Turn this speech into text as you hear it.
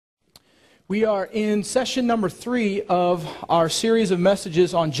We are in session number 3 of our series of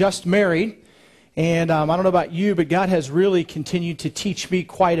messages on Just Married. And I don't know about you, but God has really continued to teach me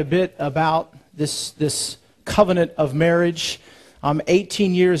quite a bit about this covenant of marriage. I'm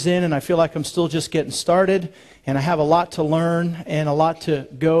 18 years in, and I feel like I'm still just getting started. And I have a lot to learn and a lot to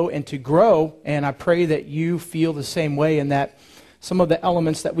go and to grow. And I pray that you feel the same way, and that some of the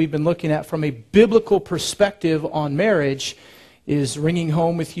elements that we've been looking at from a biblical perspective on marriage is ringing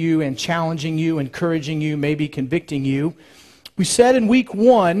home with you and challenging you, encouraging you, maybe convicting you. We said in week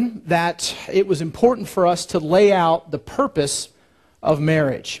 1 that it was important for us to lay out the purpose of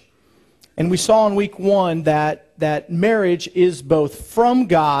marriage. And we saw in week 1 that marriage is both from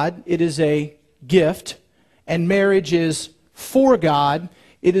God, it is a gift, and marriage is for God,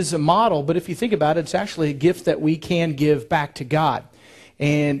 it is a model. But if you think about it, it's actually a gift that we can give back to God.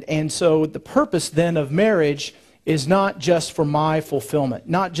 And so the purpose then of marriage is not just for my fulfillment,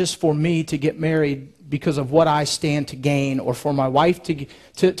 not just for me to get married because of what I stand to gain, or for my wife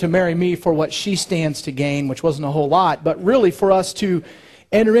to marry me for what she stands to gain, which wasn't a whole lot, but really for us to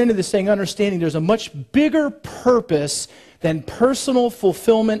enter into this thing understanding there's a much bigger purpose than personal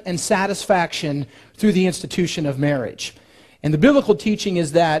fulfillment and satisfaction through the institution of marriage. And the biblical teaching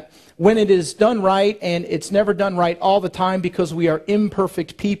is that when it is done right, and it's never done right all the time because we are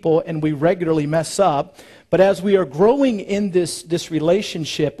imperfect people and we regularly mess up, but as we are growing in this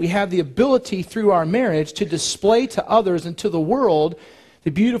relationship, we have the ability through our marriage to display to others and to the world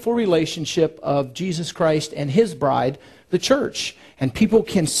the beautiful relationship of Jesus Christ and His bride, the church. And people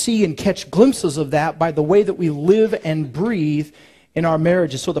can see and catch glimpses of that by the way that we live and breathe in our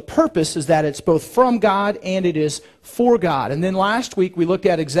marriages. So the purpose is that it's both from God and it is for God. And then last week we looked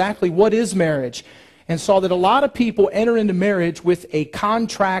at exactly what is marriage, and saw that a lot of people enter into marriage with a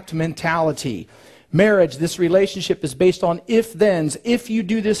contract mentality. Marriage, this relationship, is based on if-thens. If you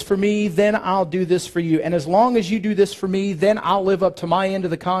do this for me, then I'll do this for you. And as long as you do this for me, then I'll live up to my end of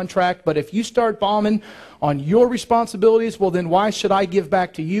the contract. But if you start bombing on your responsibilities, well, then why should I give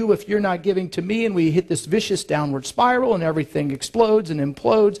back to you if you're not giving to me? And we hit this vicious downward spiral, and everything explodes and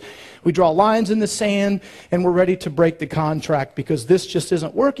implodes. We draw lines in the sand, and we're ready to break the contract because this just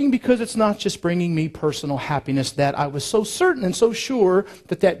isn't working, because it's not just bringing me personal happiness that I was so certain and so sure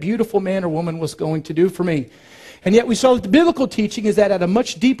that that beautiful man or woman was going to do for me. And yet we saw that the biblical teaching is that at a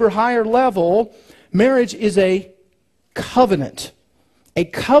much deeper, higher level, marriage is a covenant. A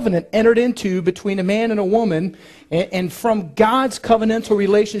covenant entered into between a man and a woman, and from God's covenantal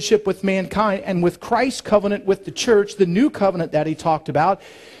relationship with mankind and with Christ's covenant with the church, the new covenant that He talked about,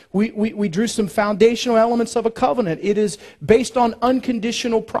 we drew some foundational elements of a covenant. It is based on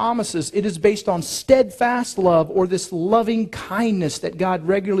unconditional promises. It is based on steadfast love, or this loving kindness that God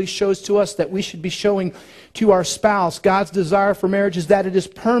regularly shows to us that we should be showing to our spouse. God's desire for marriage is that it is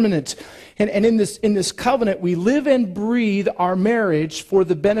permanent. And in this covenant, we live and breathe our marriage for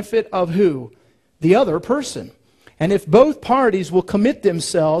the benefit of who? The other person. And if both parties will commit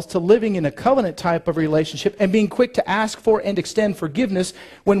themselves to living in a covenant type of relationship and being quick to ask for and extend forgiveness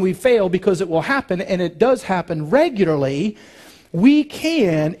when we fail, because it will happen, and it does happen regularly, we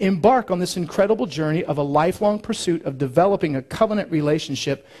can embark on this incredible journey of a lifelong pursuit of developing a covenant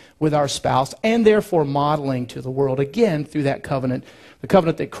relationship with our spouse, and therefore modeling to the world, again, through that covenant, the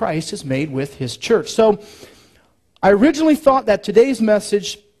covenant that Christ has made with His church. So I originally thought that today's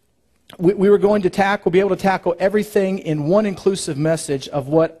message, we were going to be able to tackle everything in one inclusive message of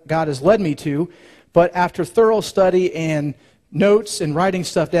what God has led me to. But after thorough study and notes and writing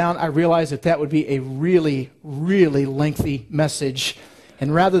stuff down, I realized that would be a really, really lengthy message.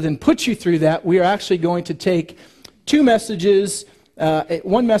 And rather than put you through that, we are actually going to take two messages,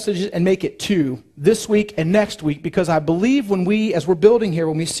 one message, and make it two this week and next week, because I believe as we're building here,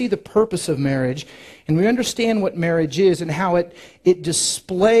 when we see the purpose of marriage and we understand what marriage is and how it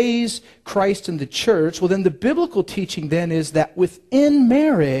displays Christ and the church, well, then the biblical teaching then is that within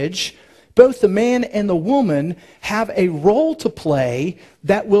marriage, both the man and the woman have a role to play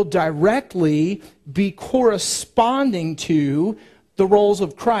that will directly be corresponding to the roles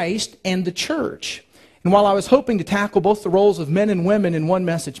of Christ and the church. And while I was hoping to tackle both the roles of men and women in one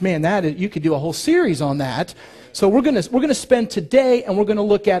message, man, you could do a whole series on that. So we're going to spend today, and we're going to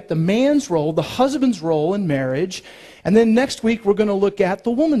look at the man's role, the husband's role in marriage. And then next week, we're going to look at the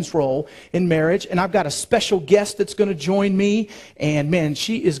woman's role in marriage. And I've got a special guest that's going to join me. And man,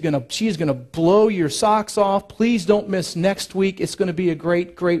 she is going to blow your socks off. Please don't miss next week. It's going to be a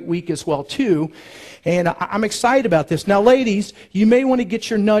great, great week as well, too. And I'm excited about this. Now, ladies, you may want to get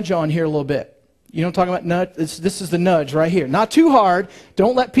your nudge on here a little bit. You know what I'm talking about? Nudge? This is the nudge right here. Not too hard.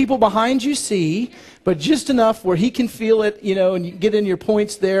 Don't let people behind you see, but just enough where he can feel it, and you get in your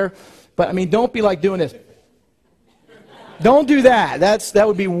points there. But, I mean, don't be like doing this. Don't do that. That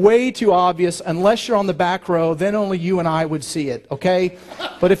would be way too obvious. Unless you're on the back row, then only you and I would see it, okay?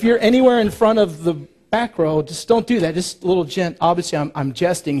 But if you're anywhere in front of the back row, just don't do that. Just a little obviously, I'm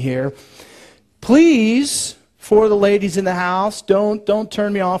jesting here. Please, for the ladies in the house, don't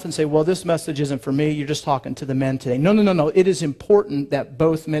turn me off and say, well, this message isn't for me. You're just talking to the men today. No. It is important that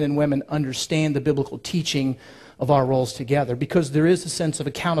both men and women understand the biblical teaching of our roles together, because there is a sense of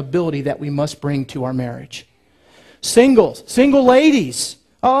accountability that we must bring to our marriage. Single ladies.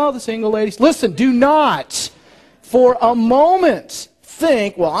 Oh, the single ladies. Listen, do not for a moment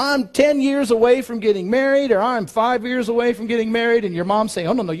think, well, I'm 10 years away from getting married, or I'm 5 years away from getting married, and your mom's saying,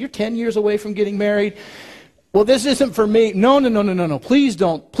 oh, no, you're 10 years away from getting married. Well, this isn't for me. No. Please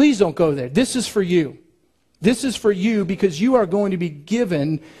don't go there. This is for you. This is for you, because you are going to be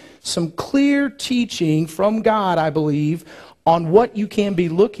given some clear teaching from God, I believe, on what you can be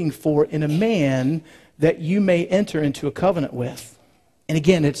looking for in a man that you may enter into a covenant with. And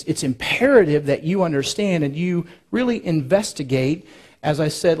again, it's imperative that you understand and you really investigate. As I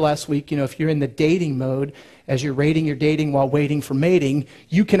said last week, if you're in the dating mode, as you're rating your dating while waiting for mating,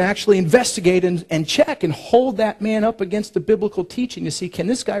 you can actually investigate and check and hold that man up against the biblical teaching to see, can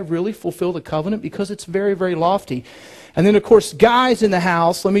this guy really fulfill the covenant? Because it's very, very lofty. And then, of course, guys in the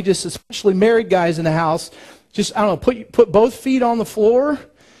house, especially married guys in the house, put both feet on the floor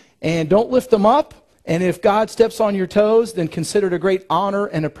and don't lift them up. And if God steps on your toes, then consider it a great honor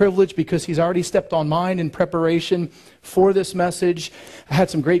and a privilege, because he's already stepped on mine in preparation for this message. I had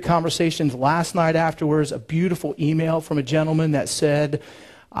some great conversations last night afterwards, a beautiful email from a gentleman that said,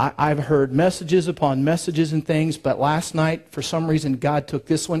 I've heard messages upon messages and things, but last night, for some reason, God took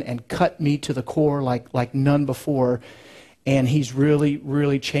this one and cut me to the core like none before. And he's really,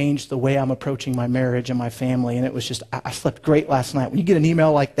 really changed the way I'm approaching my marriage and my family. And it was just, I slept great last night. When you get an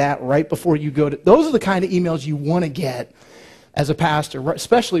email like that right before you go to, those are the kind of emails you want to get as a pastor,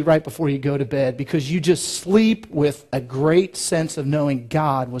 especially right before you go to bed, because you just sleep with a great sense of knowing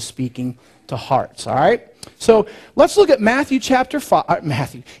God was speaking to hearts, all right? So let's look at Ephesians chapter 5.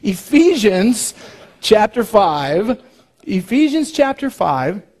 Ephesians chapter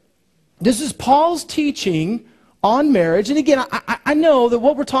 5. This is Paul's teaching on marriage. And again, I know that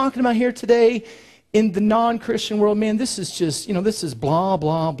what we're talking about here today in the non-Christian world, man, this is just, this is blah,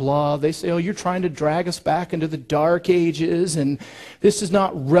 blah, blah. They say, oh, you're trying to drag us back into the dark ages, and this is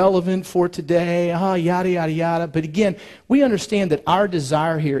not relevant for today, yada, yada, yada. But again, we understand that our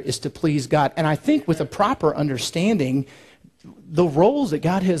desire here is to please God. And I think with a proper understanding, the roles that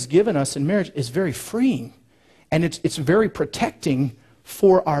God has given us in marriage is very freeing. And it's very protecting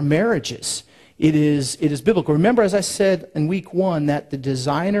for our marriages. It is biblical. Remember, as I said in week 1, that the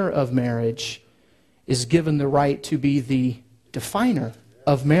designer of marriage is given the right to be the definer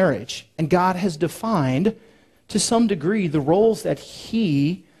of marriage. And God has defined, to some degree, the roles that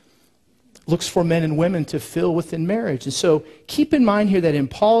he looks for men and women to fill within marriage. And so keep in mind here that in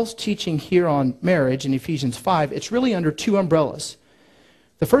Paul's teaching here on marriage in Ephesians 5, it's really under 2 umbrellas.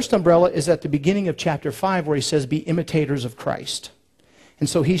 The first umbrella is at the beginning of chapter 5, where he says, be imitators of Christ. And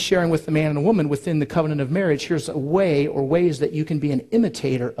so he's sharing with the man and the woman within the covenant of marriage, here's a way or ways that you can be an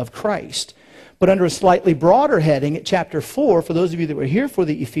imitator of Christ. But under a slightly broader heading at chapter 4, for those of you that were here for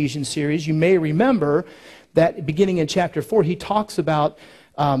the Ephesians series, you may remember that beginning in chapter 4, he talks about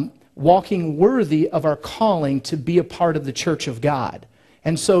walking worthy of our calling to be a part of the church of God.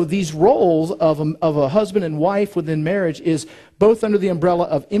 And so these roles of a husband and wife within marriage is both under the umbrella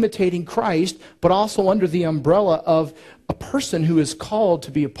of imitating Christ, but also under the umbrella of a person who is called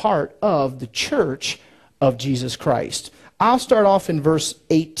to be a part of the church of Jesus Christ. I'll start off in verse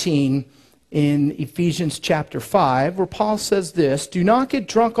 18 in Ephesians chapter 5, where Paul says this, do not get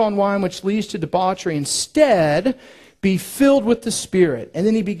drunk on wine which leads to debauchery. Instead, be filled with the Spirit. And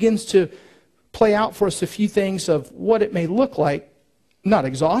then he begins to play out for us a few things of what it may look like, not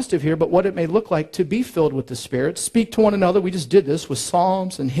exhaustive here, but what it may look like to be filled with the Spirit. Speak to one another. We just did this with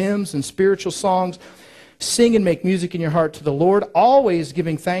psalms and hymns and spiritual songs. Sing and make music in your heart to the Lord, always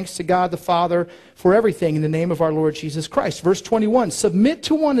giving thanks to God the Father for everything in the name of our Lord Jesus Christ. Verse 21, submit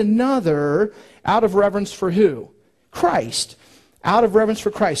to one another out of reverence for who? Christ. Out of reverence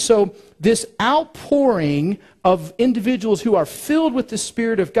for Christ. So this outpouring of individuals who are filled with the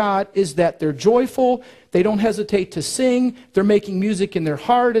Spirit of God is that they're joyful, they don't hesitate to sing, they're making music in their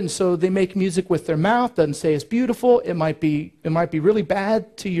heart, and so they make music with their mouth. Doesn't say it's beautiful, it might be really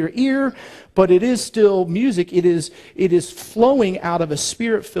bad to your ear, but it is still music. It is flowing out of a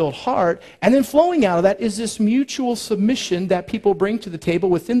Spirit-filled heart, and then flowing out of that is this mutual submission that people bring to the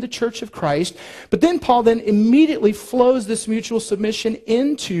table within the church of Christ. But then Paul then immediately flows this mutual submission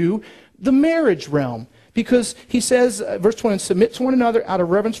into the marriage realm. Because he says, verse 20, submit to one another out of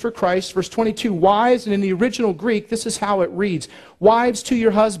reverence for Christ. Verse 22, wives, and in the original Greek, this is how it reads, wives to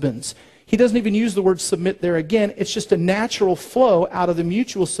your husbands. He doesn't even use the word submit there again. It's just a natural flow out of the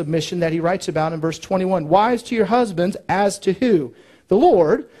mutual submission that he writes about in verse 21. Wives to your husbands as to who? The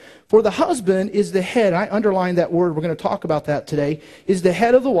Lord. For the husband is the head. I underline that word. We're going to talk about that today. Is the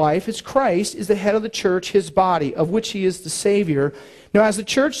head of the wife. As Christ is the head of the church, his body, of which he is the Savior. Now, as the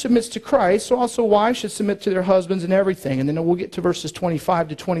church submits to Christ, so also wives should submit to their husbands in everything. And then we'll get to verses 25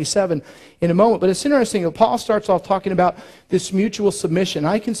 to 27 in a moment. But it's interesting that Paul starts off talking about this mutual submission.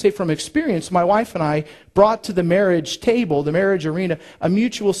 I can say from experience, my wife and I brought to the marriage table, the marriage arena, a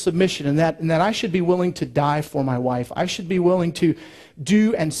mutual submission, and that I should be willing to die for my wife. I should be willing to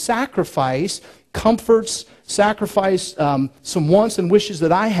do and sacrifice comforts, sacrifice some wants and wishes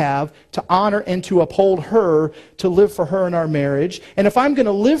that I have to honor and to uphold her, to live for her in our marriage. And if I'm going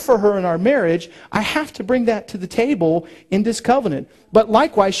to live for her in our marriage, I have to bring that to the table in this covenant. But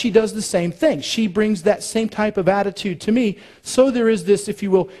likewise, she does the same thing. She brings that same type of attitude to me. So there is this, if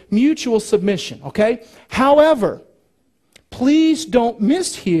you will, mutual submission, okay? However, please don't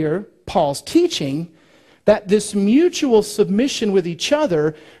mishear Paul's teaching that this mutual submission with each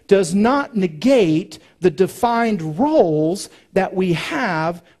other does not negate the defined roles that we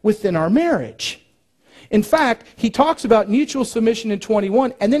have within our marriage. In fact, he talks about mutual submission in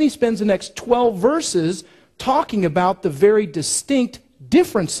 21, and then he spends the next 12 verses talking about the very distinct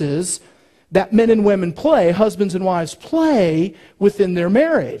differences that men and women play, husbands and wives play within their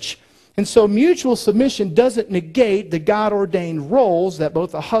marriage. And so mutual submission doesn't negate the God-ordained roles that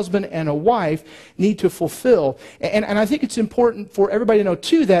both a husband and a wife need to fulfill. And I think it's important for everybody to know,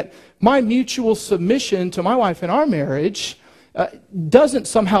 too, that my mutual submission to my wife in our marriage doesn't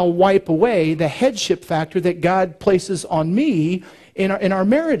somehow wipe away the headship factor that God places on me in our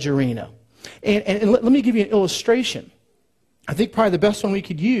marriage arena. And let me give you an illustration. I think probably the best one we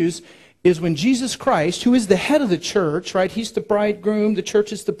could use is when Jesus Christ, who is the head of the church, right? He's the bridegroom, the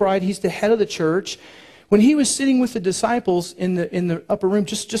church is the bride, he's the head of the church. When he was sitting with the disciples in the upper room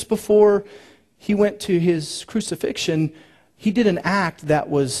just before he went to his crucifixion, he did an act that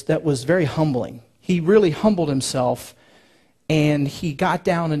was very humbling. He really humbled himself, and he got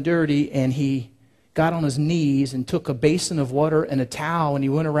down and dirty, and he got on his knees and took a basin of water and a towel, and he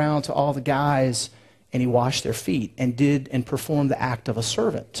went around to all the guys and he washed their feet and performed the act of a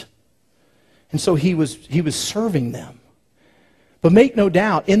servant. And so he was serving them. But make no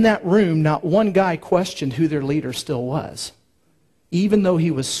doubt, in that room, not one guy questioned who their leader still was. Even though he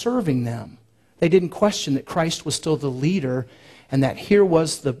was serving them, they didn't question that Christ was still the leader, and that here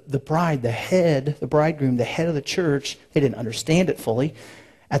was the bride, the head, the bridegroom, the head of the church. They didn't understand it fully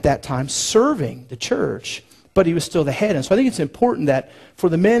at that time, serving the church, but he was still the head. And so I think it's important that for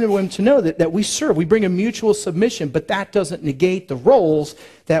the men and women to know that we serve. We bring a mutual submission, but that doesn't negate the roles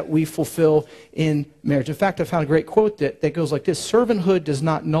that we fulfill in marriage. In fact, I found a great quote that goes like this: servanthood does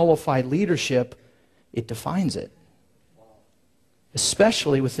not nullify leadership, it defines it.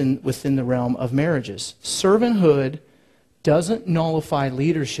 Especially within the realm of marriages. Servanthood doesn't nullify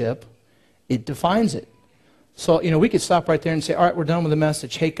leadership, it defines it. So, we could stop right there and say, all right, we're done with the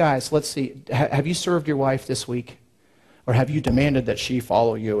message. Hey, guys, let's see. Have you served your wife this week? Or have you demanded that she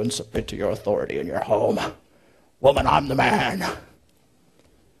follow you and submit to your authority in your home? Woman, I'm the man.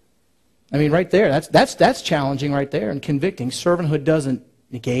 I mean, right there, that's challenging right there and convicting. Servanthood doesn't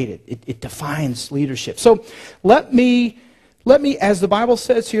negate it. It defines leadership. So let me, as the Bible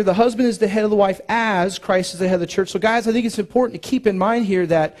says here, the husband is the head of the wife as Christ is the head of the church. So guys, I think it's important to keep in mind here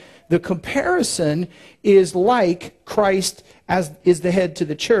that the comparison is like Christ as is the head to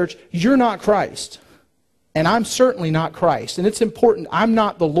the church. You're not Christ. And I'm certainly not Christ. And it's important. I'm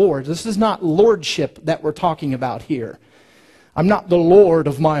not the Lord. This is not lordship that we're talking about here. I'm not the Lord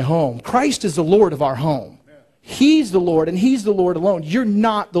of my home. Christ is the Lord of our home. He's the Lord, and He's the Lord alone. You're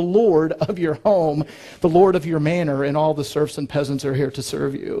not the Lord of your home, the Lord of your manor, and all the serfs and peasants are here to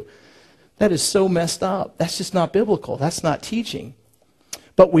serve you. That is so messed up. That's just not biblical. That's not teaching.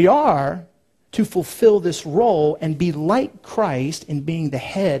 But we are to fulfill this role and be like Christ in being the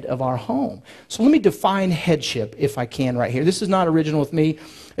head of our home. So let me define headship, if I can, right here. This is not original with me.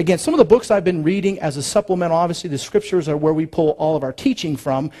 Again, some of the books I've been reading as a supplemental, obviously the scriptures are where we pull all of our teaching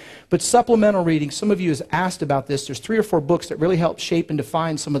from, but supplemental reading, some of you has asked about this. There's 3 or 4 books that really help shape and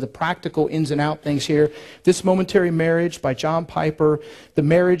define some of the practical ins and out things here. This Momentary Marriage by John Piper, The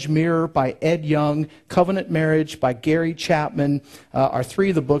Marriage Mirror by Ed Young, Covenant Marriage by Gary Chapman are 3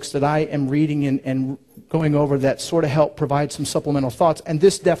 of the books that I am reading and going over that sort of help provide some supplemental thoughts. And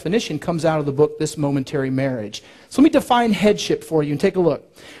this definition comes out of the book, This Momentary Marriage. So let me define headship for you and take a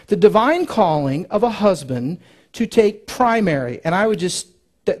look. The divine calling of a husband to take primary, and I would just,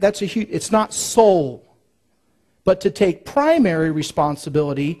 that's a huge, it's not sole, but to take primary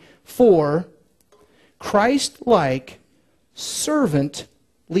responsibility for Christ-like servant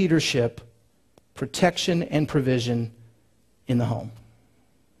leadership, protection, and provision in the home.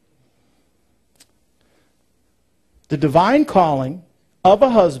 The divine calling of a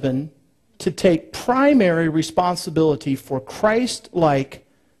husband to take primary responsibility for Christ-like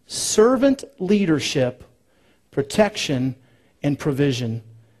servant leadership, protection, and provision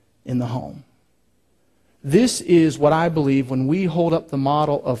in the home. This is what I believe when we hold up the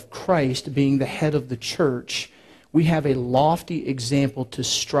model of Christ being the head of the church, we have a lofty example to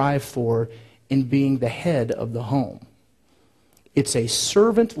strive for in being the head of the home. It's a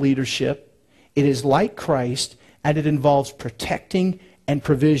servant leadership. It is like Christ, and it involves protecting and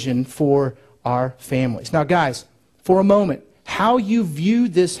provision for our families. Now, guys, for a moment, how you view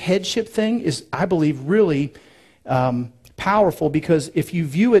this headship thing is, I believe, really powerful, because if you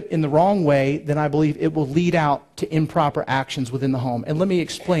view it in the wrong way, then I believe it will lead out to improper actions within the home. And let me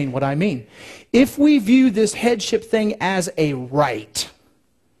explain what I mean. If we view this headship thing as a right,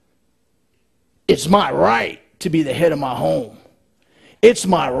 it's my right to be the head of my home. It's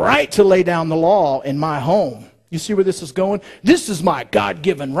my right to lay down the law in my home. You see where this is going? This is my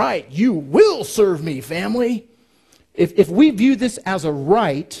God-given right. You will serve me, family. If we view this as a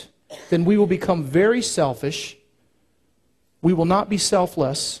right, then we will become very selfish. We will not be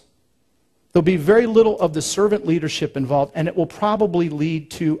selfless. There'll be very little of the servant leadership involved, and it will probably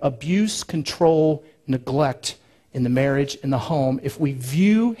lead to abuse, control, neglect in the marriage, in the home, if we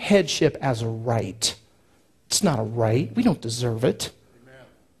view headship as a right. It's not a right. We don't deserve it. Amen.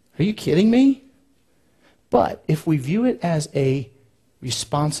 Are you kidding me? But if we view it as a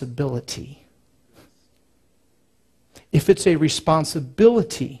responsibility, if it's a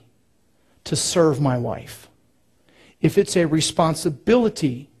responsibility to serve my wife, if it's a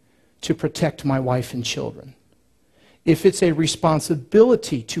responsibility to protect my wife and children, if it's a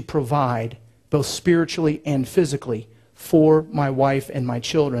responsibility to provide both spiritually and physically for my wife and my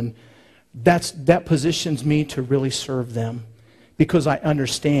children, that positions me to really serve them, because I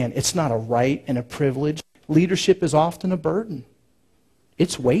understand it's not a right and a privilege. Leadership is often a burden.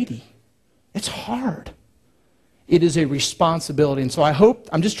 It's weighty. It's hard. It is a responsibility. And so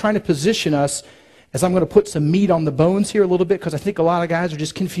I'm just trying to position us, as I'm going to put some meat on the bones here a little bit, because I think a lot of guys are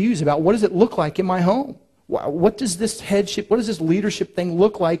just confused about what does it look like in my home? What does this headship, what does this leadership thing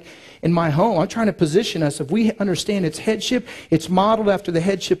look like in my home? I'm trying to position us, if we understand it's headship, it's modeled after the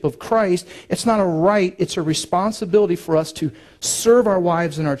headship of Christ. It's not a right, it's a responsibility for us to serve our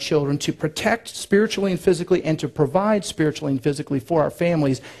wives and our children, to protect spiritually and physically, and to provide spiritually and physically for our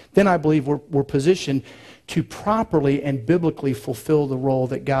families. Then I believe we're positioned to properly and biblically fulfill the role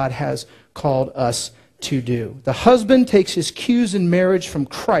that God has called us to do. The husband takes his cues in marriage from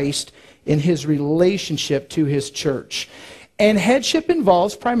Christ in his relationship to his church. And headship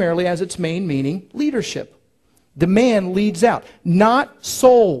involves primarily, as its main meaning, leadership. The man leads out. Not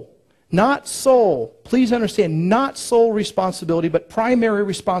sole. Not sole. Please understand, not sole responsibility, but primary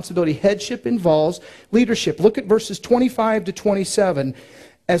responsibility. Headship involves leadership. Look at verses 25 to 27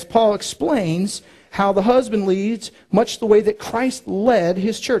 as Paul explains how the husband leads much the way that Christ led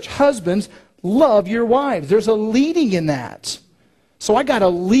his church. Husbands, love your wives. There's a leading in that. So I got to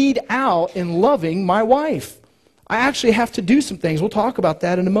lead out in loving my wife. I actually have to do some things. We'll talk about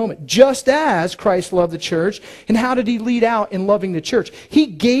that in a moment. Just as Christ loved the church. And how did he lead out in loving the church? He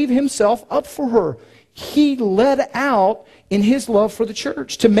gave himself up for her. He led out in his love for the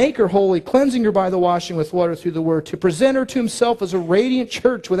church, to make her holy, cleansing her by the washing with water through the word, to present her to himself as a radiant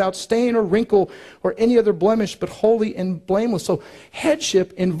church without stain or wrinkle or any other blemish, but holy and blameless. So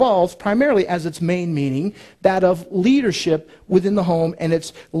headship involves primarily, as its main meaning, that of leadership within the home, and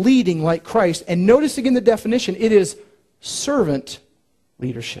it's leading like Christ. And notice again the definition, it is servant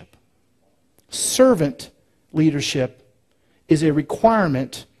leadership. Servant leadership is a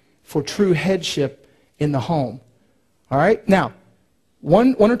requirement for true headship in the home. All right? Now,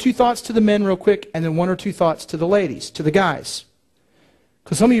 one or two thoughts to the men real quick, and then one or two thoughts to the ladies, to the guys.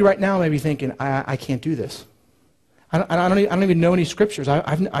 Because some of you right now may be thinking, I can't do this. I don't even know any scriptures.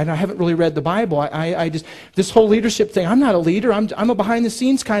 I haven't really read the Bible. I just, this whole leadership thing, I'm not a leader. I'm a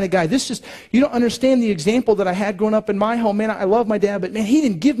behind-the-scenes kind of guy. You don't understand the example that I had growing up in my home. Man, I love my dad, but man, he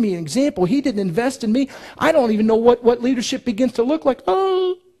didn't give me an example. He didn't invest in me. I don't even know what leadership begins to look like.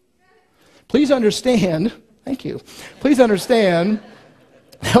 Oh, please understand. Thank you. Please understand.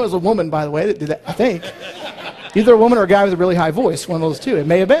 That was a woman, by the way, that did that, I think. Either a woman or a guy with a really high voice, one of those two. It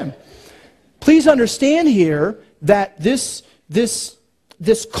may have been. Please understand here that this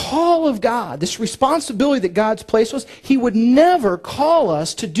call of God, this responsibility that God's placed us, He would never call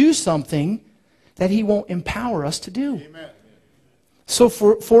us to do something that He won't empower us to do. Amen. So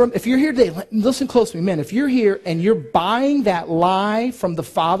if you're here today, listen close to me, men. If you're here and you're buying that lie from the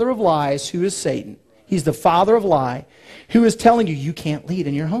father of lies, who is Satan, he's the father of lie, who is telling you, you can't lead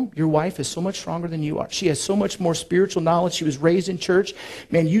in your home. Your wife is so much stronger than you are. She has so much more spiritual knowledge. She was raised in church.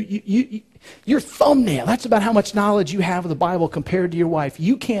 Man, your thumbnail, that's about how much knowledge you have of the Bible compared to your wife.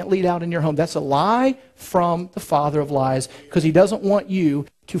 You can't lead out in your home. That's a lie from the father of lies, because he doesn't want you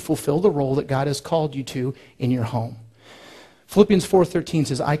to fulfill the role that God has called you to in your home. Philippians 4:13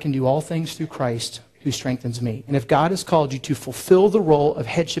 says, I can do all things through Christ who strengthens me. And if God has called you to fulfill the role of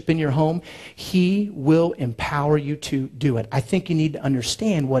headship in your home, He will empower you to do it. I think you need to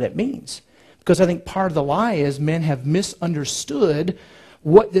understand what it means, because I think part of the lie is men have misunderstood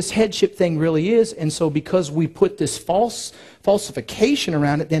what this headship thing really is, and so because we put this falsification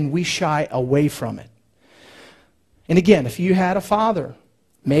around it, then we shy away from it. And again, if you had a father,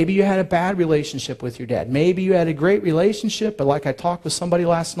 maybe you had a bad relationship with your dad. Maybe you had a great relationship, but like I talked with somebody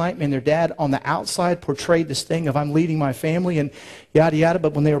last night, man, their dad on the outside portrayed this thing of I'm leading my family and yada yada,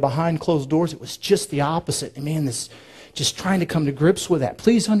 but when they were behind closed doors, it was just the opposite. And man, this just trying to come to grips with that.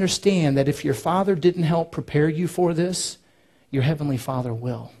 Please understand that if your father didn't help prepare you for this, your heavenly Father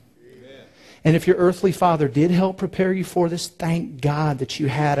will. Amen. And if your earthly father did help prepare you for this, thank God that you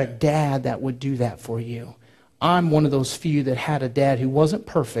had a dad that would do that for you. I'm one of those few that had a dad who wasn't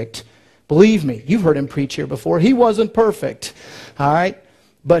perfect. Believe me, you've heard him preach here before. He wasn't perfect, all right?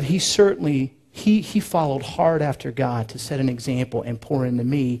 But he certainly, he followed hard after God to set an example and pour into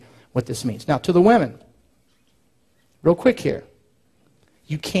me what this means. Now, to the women, real quick here.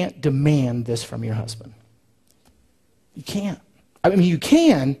 You can't demand this from your husband. You can't. I mean, you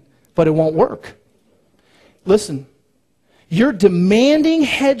can, but it won't work. Listen, you're demanding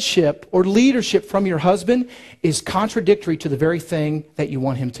headship or leadership from your husband is contradictory to the very thing that you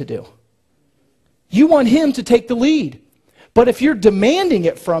want him to do. You want him to take the lead. But if you're demanding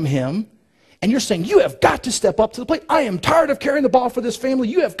it from him, and you're saying, you have got to step up to the plate. I am tired of carrying the ball for this family.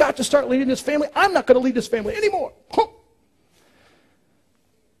 You have got to start leading this family. I'm not going to lead this family anymore. Huh.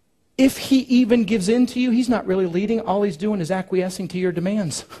 If he even gives in to you, he's not really leading. All he's doing is acquiescing to your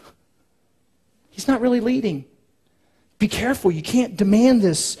demands. He's not really leading. Be careful. You can't demand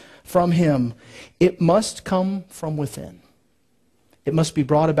this from him. It must come from within. It must be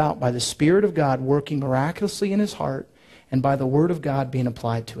brought about by the Spirit of God working miraculously in his heart and by the Word of God being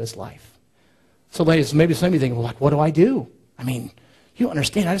applied to his life. So ladies, maybe some of you think, well, what do I do? I mean, you don't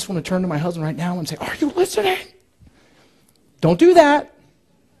understand. I just want to turn to my husband right now and say, are you listening? Don't do that.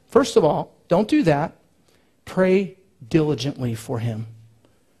 First of all, don't do that. Pray diligently for him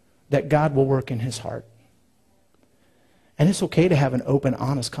that God will work in his heart. And it's okay to have an open,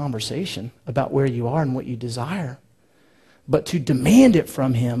 honest conversation about where you are and what you desire. But to demand it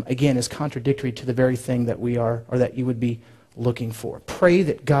from him, again, is contradictory to the very thing that we are, or that you would be looking for. Pray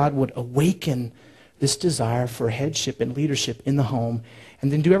that God would awaken this desire for headship and leadership in the home,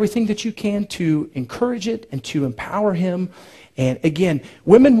 and then do everything that you can to encourage it and to empower him. And again,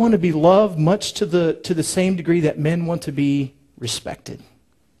 women want to be loved much to the same degree that men want to be respected.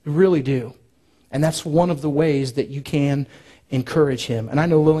 They really do. And that's one of the ways that you can encourage him. And I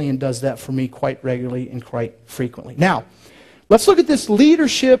know Lillian does that for me quite regularly and quite frequently. Now, let's look at this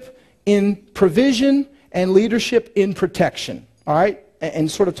leadership in provision and leadership in protection. All right? And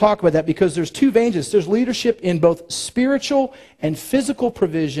sort of talk about that, because there's two veins. There's leadership in both spiritual and physical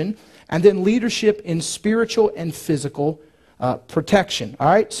provision, and then leadership in spiritual and physical protection. All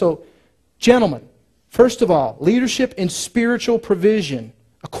right? So, gentlemen, first of all, leadership in spiritual provision.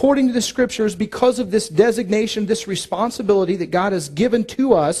 According to the Scriptures, because of this designation, this responsibility that God has given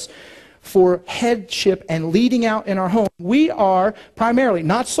to us for headship and leading out in our home, we are primarily,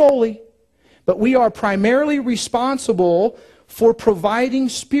 not solely, but we are primarily responsible for providing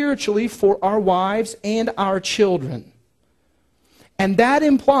spiritually for our wives and our children. And that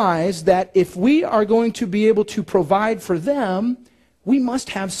implies that if we are going to be able to provide for them, we must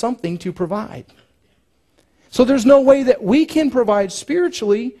have something to provide. So there's no way that we can provide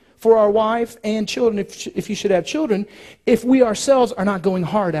spiritually for our wife and children, if you should have children, if we ourselves are not going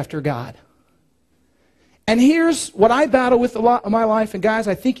hard after God. And here's what I battle with a lot of my life, and guys,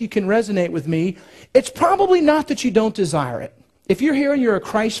 I think you can resonate with me. It's probably not that you don't desire it. If you're here and you're a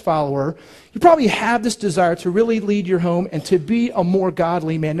Christ follower, you probably have this desire to really lead your home and to be a more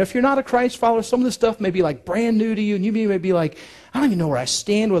godly man. Now, if you're not a Christ follower, some of the stuff may be like brand new to you, and you may be like, I don't even know where I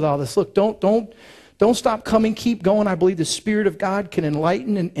stand with all this. Look, don't stop coming. Keep going. I believe the Spirit of God can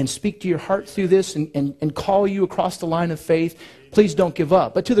enlighten and speak to your heart through this and call you across the line of faith. Please don't give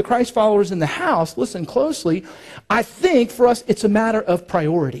up. But to the Christ followers in the house, listen closely. I think for us, it's a matter of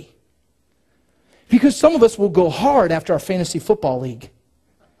priority. Because some of us will go hard after our fantasy football league.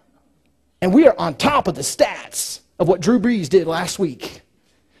 And we are on top of the stats of what Drew Brees did last week.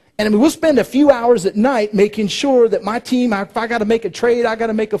 And I mean, we'll spend a few hours at night making sure that my team, if I got to make a trade, I got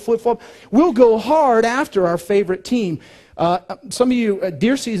to make a flip-flop, we'll go hard after our favorite team. Some of you,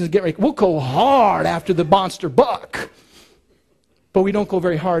 deer season is getting ready. We'll go hard after the monster buck. But we don't go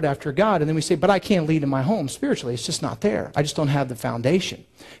very hard after God. And then we say, but I can't lead in my home spiritually. It's just not there. I just don't have the foundation.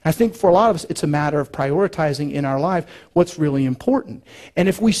 And I think for a lot of us, it's a matter of prioritizing in our life what's really important. And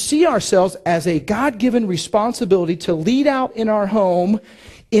if we see ourselves as a God-given responsibility to lead out in our home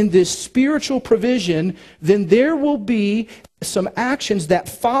in this spiritual provision, then there will be some actions that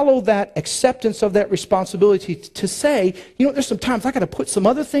follow that acceptance of that responsibility to say, you know, there's some times I got to put some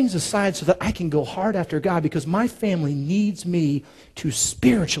other things aside so that I can go hard after God because my family needs me to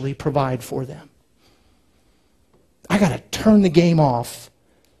spiritually provide for them. I got to turn the game off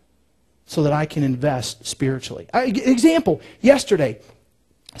so that I can invest spiritually. Example, yesterday,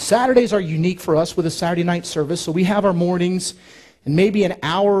 Saturdays are unique for us with a Saturday night service, so we have our mornings and maybe an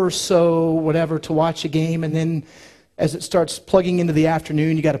hour or so, whatever, to watch a game, and then as it starts plugging into the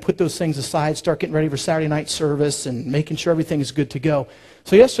afternoon, you got to put those things aside, start getting ready for Saturday night service and making sure everything is good to go.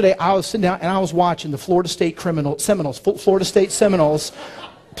 So yesterday, I was sitting down and I was watching the Florida State Seminoles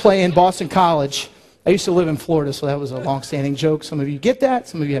playing Boston College. I used to live in Florida, so that was a long-standing joke. Some of you get that.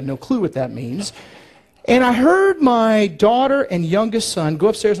 Some of you have no clue what that means. And I heard my daughter and youngest son go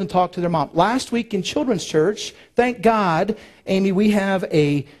upstairs and talk to their mom. Last week in children's church, thank God, Amy, we have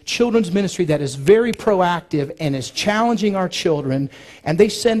a children's ministry that is very proactive and is challenging our children. And they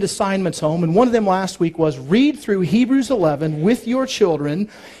send assignments home. And one of them last week was read through Hebrews 11 with your children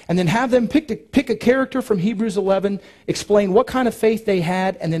and then have them pick a character from Hebrews 11, explain what kind of faith they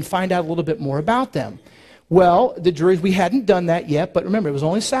had, and then find out a little bit more about them. Well, the Drury, we hadn't done that yet, but remember, it was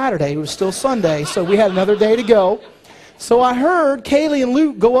only Saturday. It was still Sunday, so we had another day to go. So I heard Kaylee and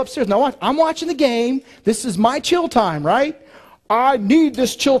Luke go upstairs. Now, I'm watching the game. This is my chill time, right? I need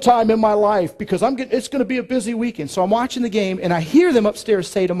this chill time in my life because it's going to be a busy weekend. So I'm watching the game, and I hear them upstairs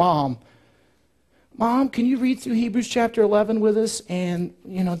say to Mom, Mom, can you read through Hebrews chapter 11 with us and,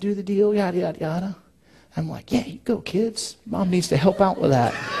 you know, do the deal, yada, yada, yada? I'm like, yeah, you go, kids. Mom needs to help out with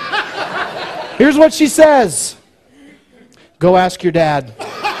that. Here's what she says. Go ask your dad.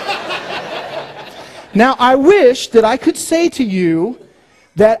 Now, I wish that I could say to you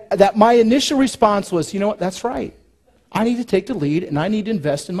that my initial response was, you know what, that's right. I need to take the lead and I need to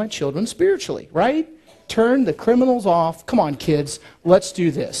invest in my children spiritually, right? Turn the criminals off. Come on, kids, let's do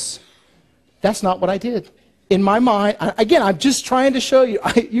this. That's not what I did. In my mind, again, I'm just trying to show you,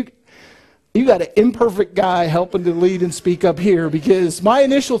 you got an imperfect guy helping to lead and speak up here because my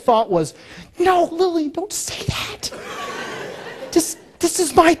initial thought was, no, Lily, don't say that. This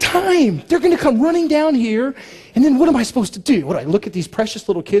is my time. They're going to come running down here, and then what am I supposed to do? What do I look at these precious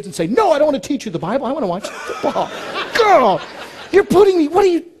little kids and say, no, I don't want to teach you the Bible. I want to watch football. Girl, you're putting me, what are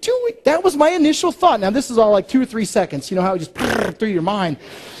you doing? That was my initial thought. Now, this is all like 2 or 3 seconds. You know how it just through your mind.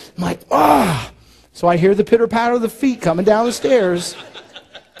 I'm like, ah. So I hear the pitter-patter of the feet coming down the stairs.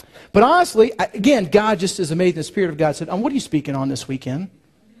 But honestly, again, God just is amazing. The Spirit of God said, what are you speaking on this weekend?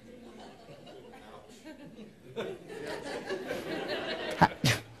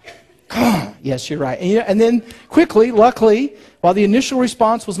 Yes, you're right. And then quickly, luckily, while the initial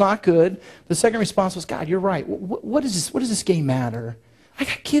response was not good, the second response was, God, you're right. What does this game matter? I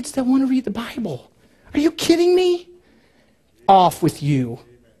got kids that want to read the Bible. Are you kidding me? Off with you.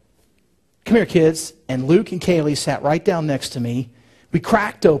 Come here, kids. And Luke and Kaylee sat right down next to me. We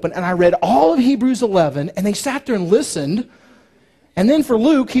cracked open, and I read all of Hebrews 11, and they sat there and listened. And then for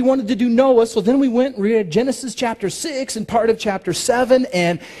Luke, he wanted to do Noah, so then we went and read Genesis chapter 6 and part of chapter 7,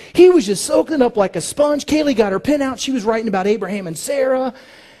 and he was just soaking up like a sponge. Kaylee got her pen out. She was writing about Abraham and Sarah.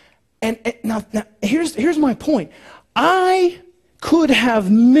 And now here's my point. I could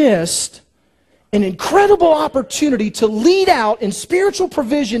have missed an incredible opportunity to lead out in spiritual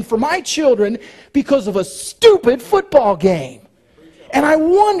provision for my children because of a stupid football game. And I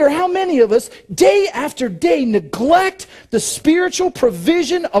wonder how many of us, day after day, neglect the spiritual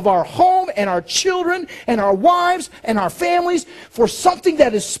provision of our home and our children and our wives and our families for something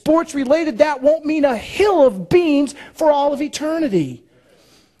that is sports related that won't mean a hill of beans for all of eternity.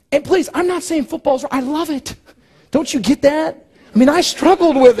 And please, I'm not saying football's wrong. I love it. Don't you get that? I mean, I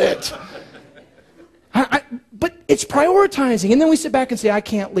struggled with it. But it's prioritizing. And then we sit back and say, I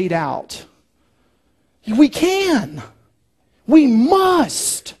can't lead out. We can. We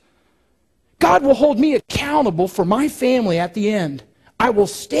must. God will hold me accountable for my family at the end. I will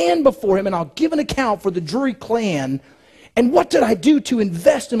stand before him and I'll give an account for the Drury clan. And what did I do to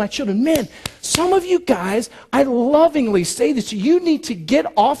invest in my children? Man, some of you guys, I lovingly say this, you need to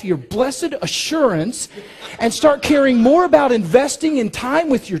get off your blessed assurance and start caring more about investing in time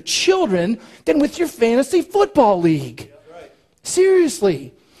with your children than with your fantasy football league.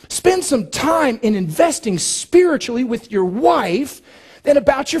 Seriously. Spend some time in investing spiritually with your wife than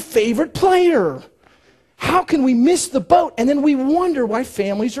about your favorite player. How can we miss the boat? And then we wonder why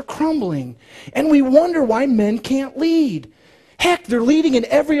families are crumbling. And we wonder why men can't lead. Heck, they're leading in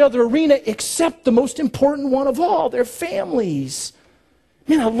every other arena except the most important one of all, their families.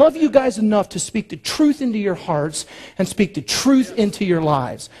 Man, I love you guys enough to speak the truth into your hearts and speak the truth into your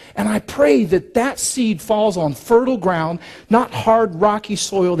lives. And I pray that that seed falls on fertile ground, not hard, rocky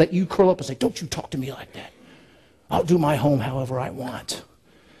soil that you curl up and say, don't you talk to me like that. I'll do my home however I want.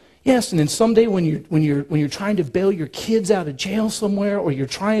 Yes, and then someday when you're trying to bail your kids out of jail somewhere, or you're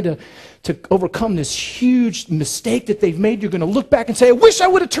trying to overcome this huge mistake that they've made, you're going to look back and say, I wish I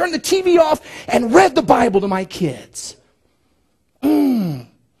would have turned the TV off and read the Bible to my kids.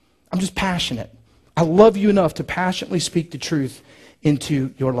 I'm just passionate. I love you enough to passionately speak the truth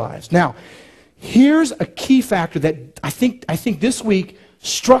into your lives. Now, here's a key factor that I think this week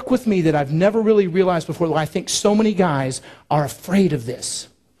struck with me that I've never really realized before. I think so many guys are afraid of this.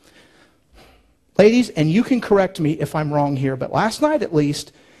 Ladies, and you can correct me if I'm wrong here, but last night at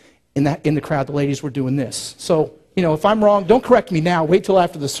least, in the crowd, the ladies were doing this. So, if I'm wrong, don't correct me now. Wait till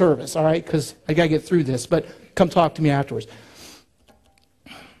after the service, all right? Because I got to get through this, but come talk to me afterwards.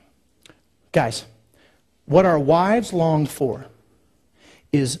 Guys, what our wives long for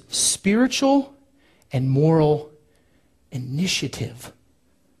is spiritual and moral initiative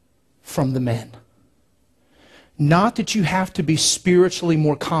from the men. Not that you have to be spiritually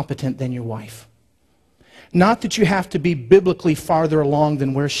more competent than your wife. Not that you have to be biblically farther along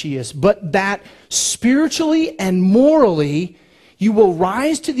than where she is, but that spiritually and morally you will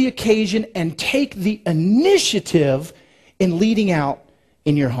rise to the occasion and take the initiative in leading out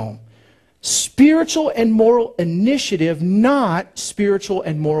in your home. Spiritual and moral initiative, not spiritual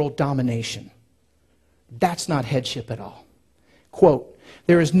and moral domination. That's not headship at all. Quote,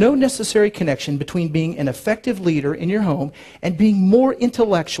 there is no necessary connection between being an effective leader in your home and being more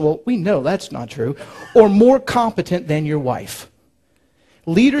intellectual, we know that's not true, or more competent than your wife.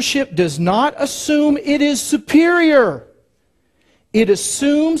 Leadership does not assume it is superior. It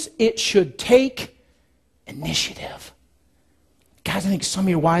assumes it should take initiative. Guys, I think some of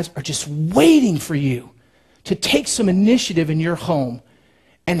your wives are just waiting for you to take some initiative in your home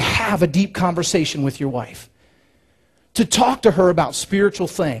and have a deep conversation with your wife. To talk to her about spiritual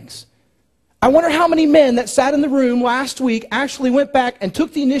things. I wonder how many men that sat in the room last week actually went back and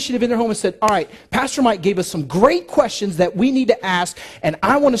took the initiative in their home and said, all right, Pastor Mike gave us some great questions that we need to ask, and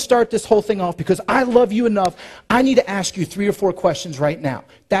I want to start this whole thing off because I love you enough. I need to ask you 3 or 4 questions right now.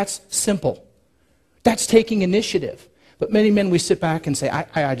 That's simple. That's taking initiative. But many men, we sit back and say,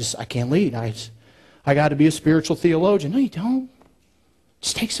 I can't lead. I got to be a spiritual theologian. No, you don't.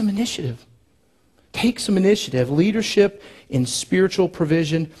 Just take some initiative. Take some initiative. Leadership in spiritual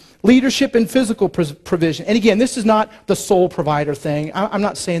provision. Leadership in physical provision. And again, this is not the sole provider thing. I'm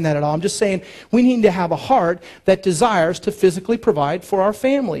not saying that at all. I'm just saying we need to have a heart that desires to physically provide for our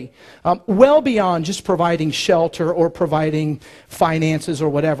family. Well beyond just providing shelter or providing finances or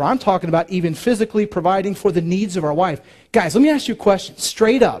whatever. I'm talking about even physically providing for the needs of our wife. Guys, let me ask you a question,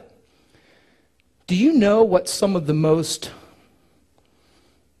 straight up. Do you know what some of the most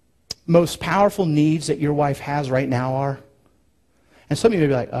powerful needs that your wife has right now are? And some of you may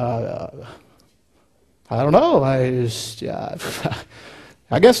be like, I don't know, I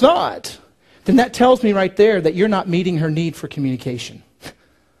guess not. Then that tells me right there that you're not meeting her need for communication.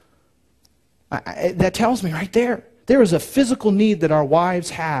 That tells me right there. There is a physical need that our wives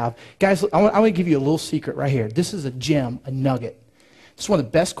have. Guys, I want to give you a little secret right here. This is a gem, a nugget. It's one of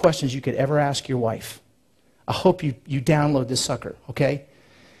the best questions you could ever ask your wife. I hope you download this sucker, okay?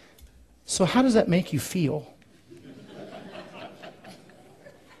 So how does that make you feel?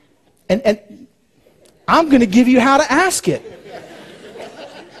 And I'm going to give you how to ask it.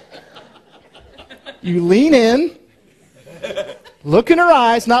 You lean in, look in her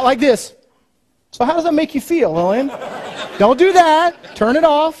eyes, not like this. So how does that make you feel, Lillian? Don't do that. Turn it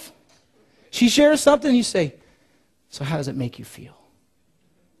off. She shares something, you say, so how does it make you feel?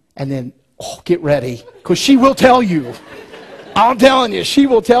 And then, get ready, because she will tell you. I'm telling you, she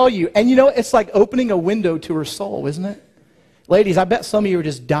will tell you. And you know, it's like opening a window to her soul, isn't it? Ladies, I bet some of you are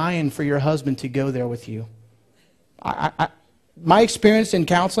just dying for your husband to go there with you. My experience in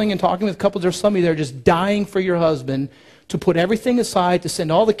counseling and talking with couples, there's some of you that are just dying for your husband to put everything aside, to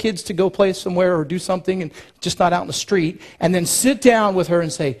send all the kids to go play somewhere or do something and just not out in the street, and then sit down with her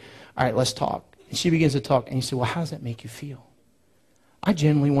and say, all right, let's talk. And she begins to talk, and you say, well, how does that make you feel? I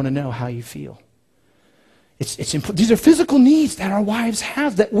genuinely want to know how you feel. These are physical needs that our wives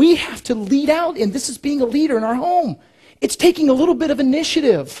have that we have to lead out, and this is being a leader in our home. It's taking a little bit of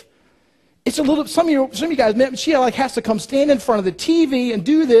initiative. It's a little. Some of you guys, she has to come stand in front of the TV and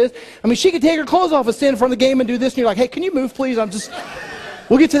do this. I mean, she could take her clothes off and stand in front of the game and do this, and you're like, hey, can you move, please?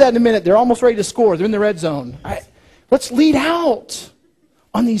 We'll get to that in a minute. They're almost ready to score. They're in the red zone. Let's lead out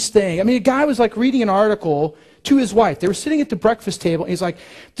on these things. I mean, a guy was like reading an article to his wife. They were sitting at the breakfast table, and he's like,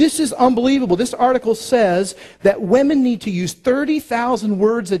 this is unbelievable. This article says that women need to use 30,000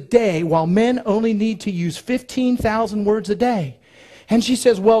 words a day, while men only need to use 15,000 words a day. And she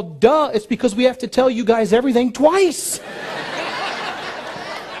says, well, duh, it's because we have to tell you guys everything twice.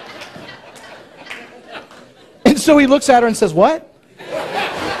 And so he looks at her and says, what?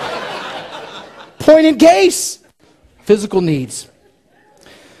 Point in case. Physical needs.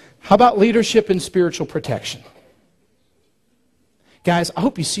 How about leadership and spiritual protection? Guys, I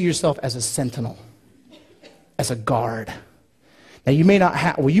hope you see yourself as a sentinel, as a guard. Now, you may not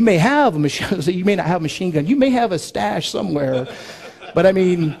have, well, you may have a machine gun. You may have a stash somewhere. But I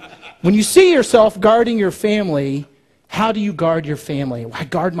mean, when you see yourself guarding your family, how do you guard your family? I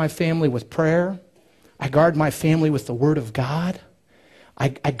guard my family with prayer. I guard my family with the Word of God. I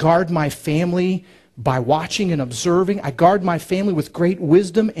guard my family by watching and observing. I guard my family with great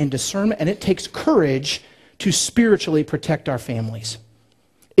wisdom and discernment. And it takes courage to spiritually protect our families.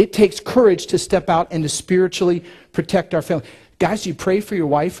 It takes courage to step out and to spiritually protect our family. Guys, you pray for your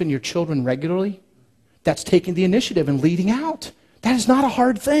wife and your children regularly? That's taking the initiative and leading out. That is not a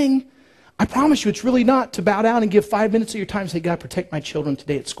hard thing. I promise you, it's really not to bow down and give 5 minutes of your time and say, God, protect my children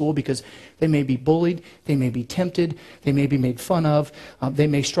today at school because they may be bullied, they may be tempted, they may be made fun of, they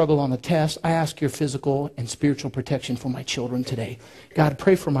may struggle on the test. I ask your physical and spiritual protection for my children today. God,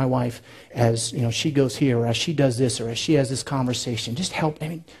 pray for my wife as she goes here, or as she does this, or as she has this conversation. Just help. I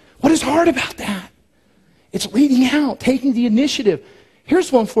mean, what is hard about that? It's leading out, taking the initiative.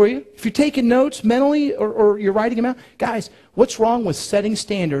 Here's one for you. If you're taking notes mentally or you're writing them out, guys, what's wrong with setting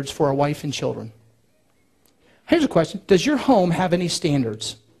standards for a wife and children? Here's a question. Does your home have any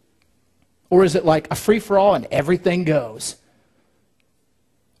standards? Or is it like a free-for-all and everything goes?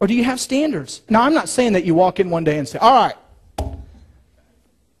 Or do you have standards? Now, I'm not saying that you walk in one day and say, all right,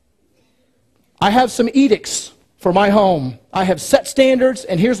 I have some edicts for my home. I have set standards,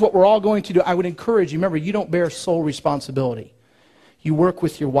 and here's what we're all going to do. I would encourage you, remember, you don't bear sole responsibility. You work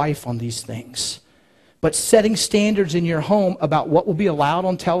with your wife on these things. But setting standards in your home about what will be allowed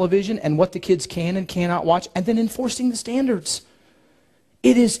on television and what the kids can and cannot watch, and then enforcing the standards.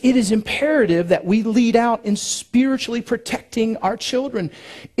 It is imperative that we lead out in spiritually protecting our children.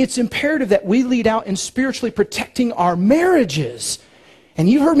 It's imperative that we lead out in spiritually protecting our marriages. And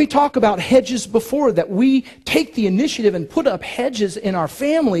you heard me talk about hedges before, that we take the initiative and put up hedges in our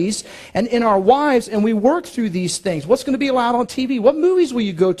families and in our wives, and we work through these things. What's going to be allowed on TV? What movies will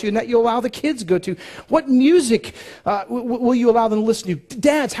you go to and that you allow the kids to go to? What music will you allow them to listen to?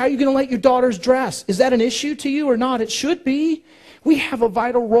 Dads, how are you going to let your daughters dress? Is that an issue to you or not? It should be. We have a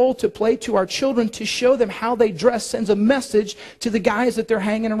vital role to play to our children to show them how they dress sends a message to the guys that they're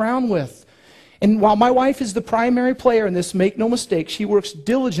hanging around with. And while my wife is the primary player in this, make no mistake, she works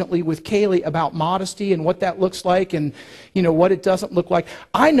diligently with Kaylee about modesty and what that looks like and, what it doesn't look like.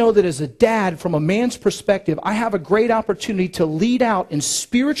 I know that as a dad, from a man's perspective, I have a great opportunity to lead out in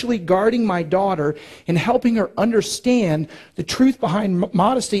spiritually guarding my daughter and helping her understand the truth behind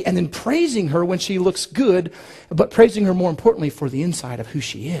modesty and then praising her when she looks good, but praising her more importantly for the inside of who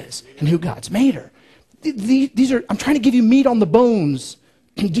she is and who God's made her. I'm trying to give you meat on the bones.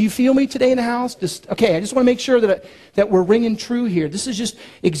 Do you feel me today in the house? Okay, I just want to make sure that we're ringing true here. This is just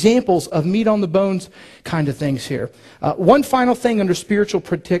examples of meat on the bones kind of things here. One final thing under spiritual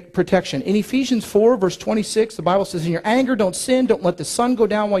protection. In Ephesians 4, verse 26, the Bible says, in your anger, don't sin. Don't let the sun go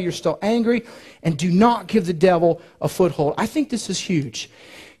down while you're still angry. And do not give the devil a foothold. I think this is huge.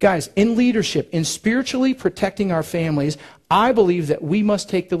 Guys, in leadership, in spiritually protecting our families, I believe that we must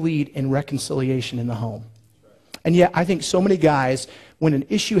take the lead in reconciliation in the home. And yet, I think so many guys, when an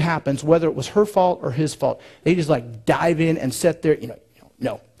issue happens, whether it was her fault or his fault, they just like dive in and sit there,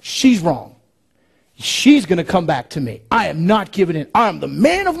 no, she's wrong. She's going to come back to me. I am not giving in. I am the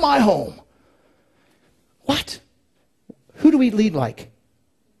man of my home. What? Who do we lead like?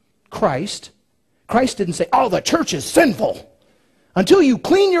 Christ. Christ didn't say, oh, the church is sinful. Until you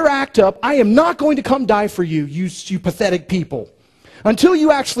clean your act up, I am not going to come die for you, you pathetic people. Until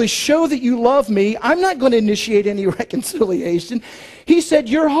you actually show that you love me, I'm not going to initiate any reconciliation. He said,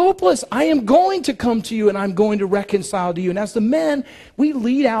 you're hopeless. I am going to come to you and I'm going to reconcile to you. And as the men, we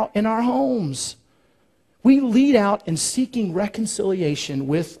lead out in our homes. We lead out in seeking reconciliation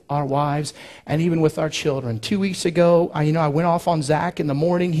with our wives and even with our children. 2 weeks ago, I went off on Zach in the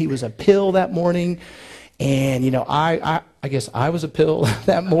morning. He was a pill that morning. And, I guess I was a pill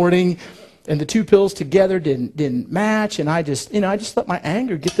that morning. And the two pills together didn't match. And I just let my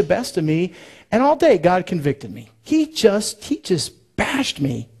anger get the best of me. And all day, God convicted me. He just bashed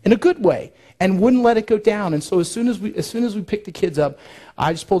me in a good way and wouldn't let it go down. And so as soon as we picked the kids up,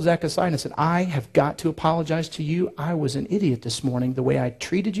 I just pulled Zach aside and I said, I have got to apologize to you. I was an idiot this morning. The way I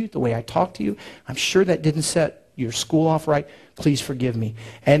treated you, the way I talked to you, I'm sure that didn't set your school off right. Please forgive me.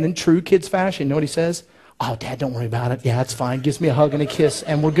 And in true kids fashion, you know what he says? Oh, Dad, don't worry about it. Yeah, it's fine. Gives me a hug and a kiss,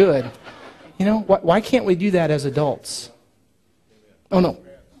 and we're good. Why can't we do that as adults? Oh, no.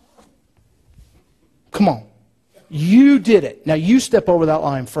 Come on. You did it. Now, you step over that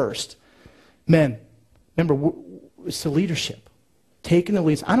line first. Men, remember, it's the leadership. Taking the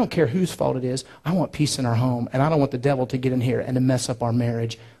lead. I don't care whose fault it is. I want peace in our home, and I don't want the devil to get in here and to mess up our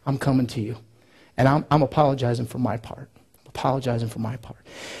marriage. I'm coming to you. And I'm apologizing for my part. Apologizing for my part.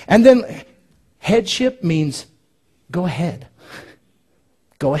 And then headship means go ahead.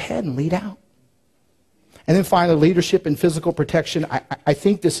 Go ahead and lead out. And then finally, leadership and physical protection. I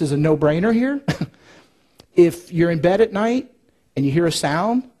think this is a no-brainer here. If you're in bed at night and you hear a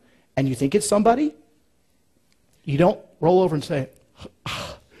sound and you think it's somebody, you don't roll over and say,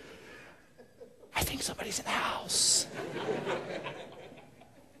 oh, I think somebody's in the house.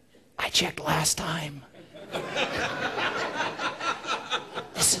 I checked last time.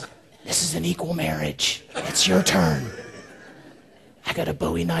 This is an equal marriage. It's your turn. I got a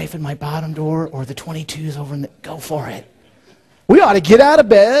Bowie knife in my bottom drawer, or the 22's over in the... Go for it. We ought to get out of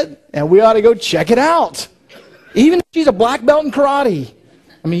bed, and we ought to go check it out. Even if she's a black belt in karate.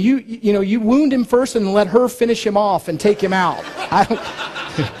 I mean, you wound him first and let her finish him off and take him out.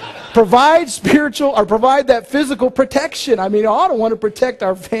 Provide spiritual, or provide that physical protection. I mean, I ought to want to protect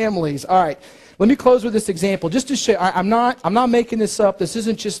our families. All right, let me close with this example. Just to show, I'm not making this up. This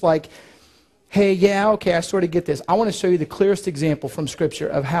isn't just like, hey, yeah, okay, I sort of get this. I want to show you the clearest example from Scripture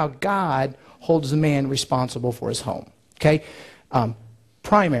of how God holds the man responsible for his home. Okay?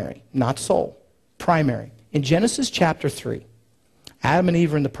 Primary, not soul. Primary. In Genesis chapter 3, Adam and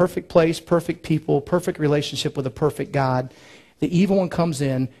Eve are in the perfect place, perfect people, perfect relationship with a perfect God. The evil one comes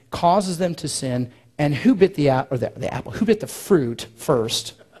in, causes them to sin, and who bit the apple? Who bit the fruit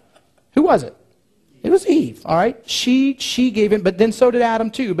first? Who was it? It was Eve, all right? She gave it, but then so did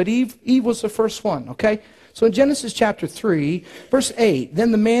Adam too. But Eve was the first one, okay? So in Genesis chapter 3, verse 8,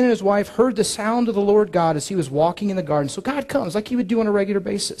 then the man and his wife heard the sound of the Lord God as he was walking in the garden. So God comes like he would do on a regular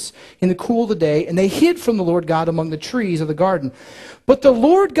basis in the cool of the day, and they hid from the Lord God among the trees of the garden. But the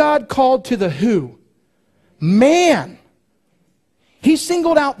Lord God called to the who? Man. He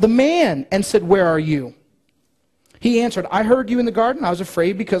singled out the man and said, where are you? He answered, I heard you in the garden. I was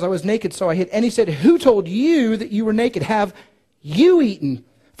afraid because I was naked, so I hid. And he said, who told you that you were naked? Have you eaten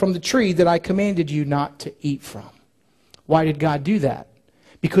from the tree that I commanded you not to eat from? Why did God do that?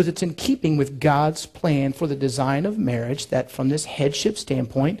 Because it's in keeping with God's plan for the design of marriage that from this headship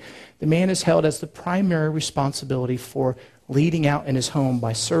standpoint, the man is held as the primary responsibility for leading out in his home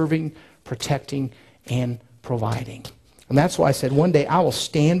by serving, protecting, and providing. And that's why I said one day I will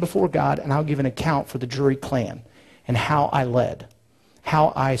stand before God and I'll give an account for the Drury clan and how I led,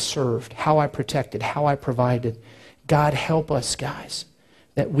 how I served, how I protected, how I provided. God help us, guys,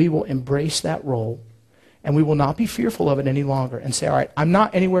 that we will embrace that role and we will not be fearful of it any longer and say, all right, I'm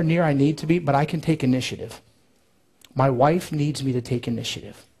not anywhere near I need to be, but I can take initiative. My wife needs me to take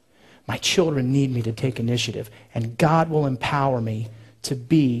initiative. My children need me to take initiative. And God will empower me to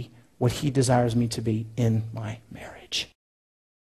be what he desires me to be in my marriage.